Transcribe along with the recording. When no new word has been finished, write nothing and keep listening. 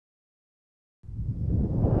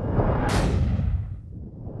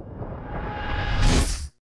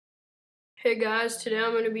Hey guys, today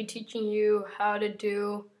I'm going to be teaching you how to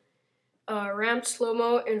do ramped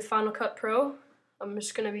slow-mo in Final Cut Pro. I'm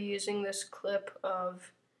just going to be using this clip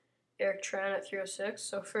of Eric Tran at 306.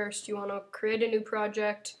 So first you want to create a new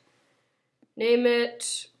project, name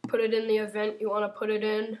it, put it in the event you want to put it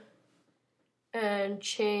in, and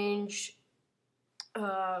change,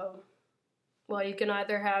 well, you can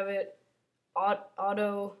either have it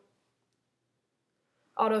auto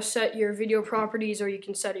set your video properties, or you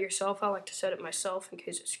can set it yourself. I like to set it myself in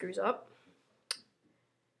case it screws up.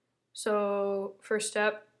 So first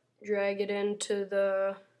step, drag it into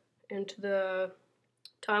the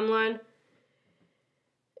timeline.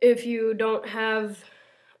 If you don't have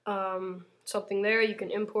something there, you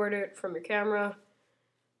can import it from your camera.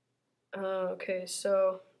 Okay,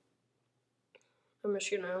 so I'm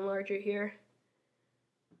just gonna enlarge it here.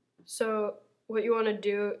 So what you want to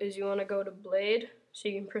do is you want to go to blade. So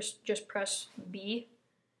you can just press B,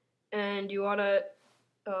 and you want to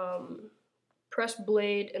press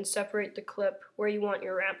blade and separate the clip where you want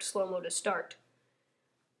your ramped slow-mo to start.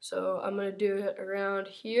 So I'm going to do it around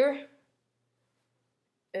here,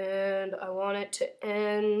 and I want it to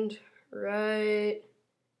end about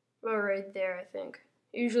right there, I think.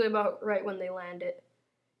 Usually about right when they land it.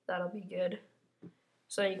 That'll be good.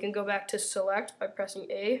 So you can go back to select by pressing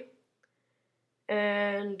A,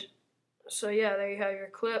 and so yeah, there you have your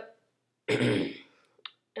clip.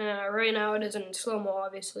 Right now it isn't in slow-mo,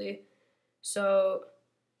 obviously. So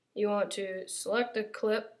you want to select the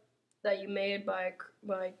clip that you made by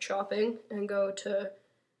chopping and go to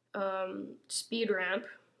speed ramp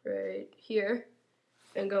right here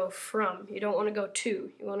and go from. You don't want to go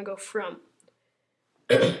to, you want to go from.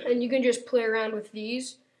 And you can just play around with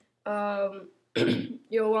these. You'll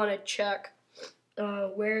want to check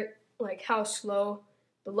where, like, how slow.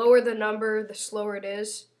 The lower the number, the slower it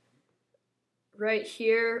is. Right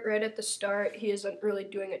here, right at the start, he isn't really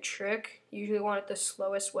doing a trick. You usually want it the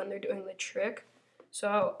slowest when they're doing the trick.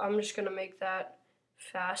 So I'm just going to make that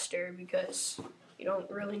faster because you don't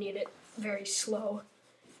really need it very slow.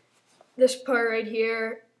 This part right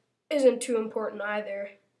here isn't too important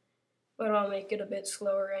either, but I'll make it a bit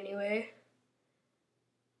slower anyway.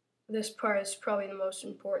 This part is probably the most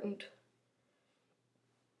important.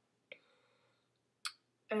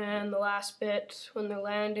 And the last bit, when they're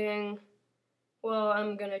landing, well,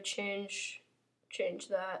 I'm gonna change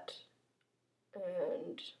that,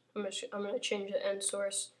 and I'm gonna change the end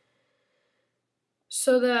source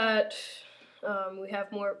so that we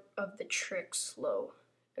have more of the trick slow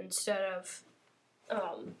instead of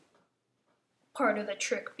part of the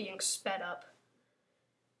trick being sped up.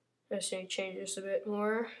 I just need to change this a bit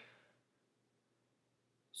more.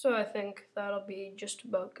 So I think that'll be just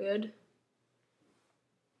about good.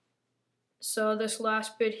 So this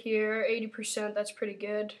last bit here, 80%, that's pretty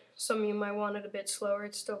good. Some of you might want it a bit slower.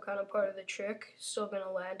 It's still kind of part of the trick. Still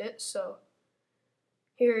gonna land it. So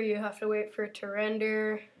here you have to wait for it to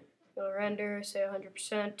render. It'll render, say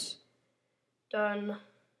 100%. Done.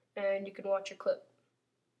 And you can watch your clip.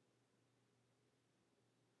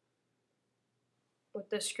 With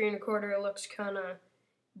this screen recorder, it looks kind of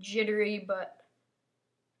jittery, but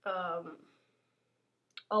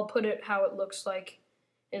I'll put it how it looks like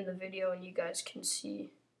in the video, and you guys can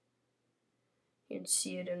see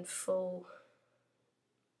it in full,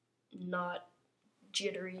 not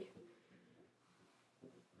jittery.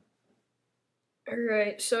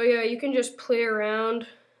 Alright, so yeah, you can just play around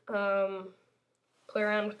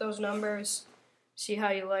with those numbers, see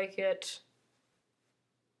how you like it.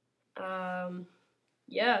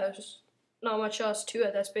 Yeah, there's not much else to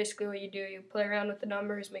it. That's basically what you do. You play around with the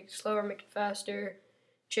numbers, make it slower, make it faster,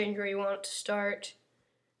 change where you want it to start.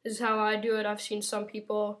 This is how I do it. I've seen some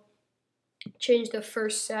people change the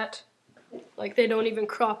first set. Like, they don't even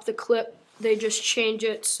crop the clip. They just change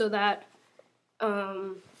it so that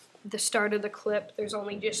the start of the clip, there's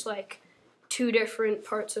only just like 2 different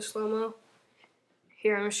parts of slow-mo.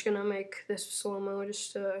 Here, I'm just gonna make this slow-mo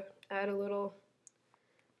just to add a little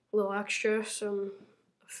extra, some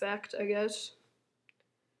effect, I guess.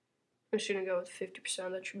 I'm just gonna go with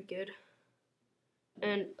 50%, that should be good.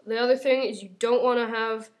 And the other thing is you don't want to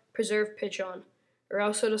have preserve pitch on, or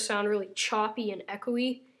else it'll sound really choppy and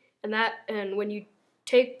echoey. And when you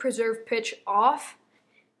take preserve pitch off,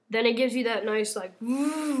 then it gives you that nice like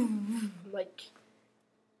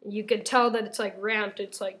you can tell that it's like ramped,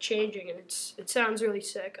 it's like changing, and it sounds really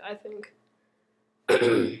sick, I think.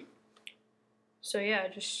 So yeah,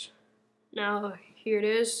 just now here it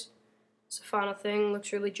is. It's the final thing.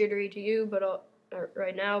 Looks really jittery to you, but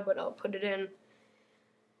right now, but I'll put it in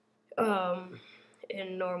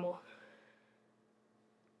normal.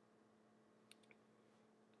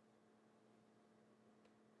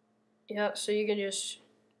 Yeah, so you can just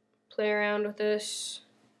play around with this,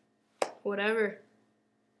 whatever.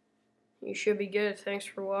 You should be good. Thanks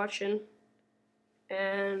for watching,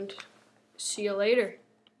 and see you later.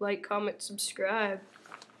 Like, comment, subscribe.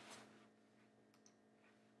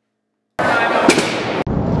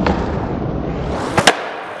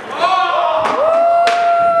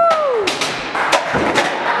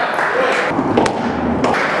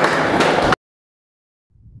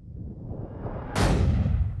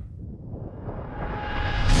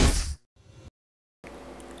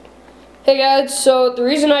 Hey guys, so the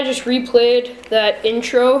reason I just replayed that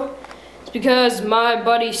intro is because my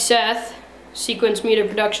buddy Seth, Sequence Media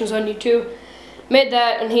Productions on YouTube, made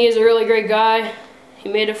that, and he is a really great guy. He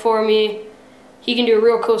made it for me. He can do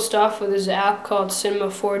real cool stuff with his app called Cinema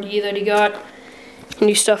 4D that he got. He can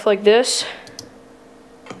do stuff like this.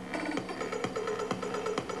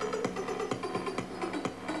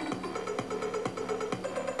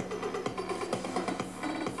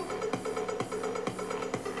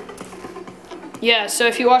 Yeah, so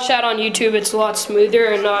if you watch that on YouTube, it's a lot smoother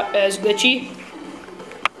and not as glitchy.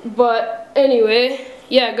 But anyway,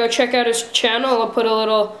 yeah, go check out his channel. I'll put a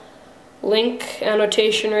little link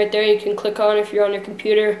annotation right there you can click on if you're on your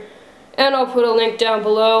computer. And I'll put a link down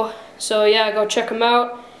below. So yeah, go check him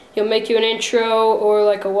out. He'll make you an intro or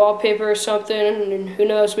like a wallpaper or something, and who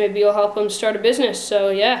knows, maybe you'll help him start a business. So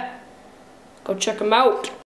yeah, go check him out.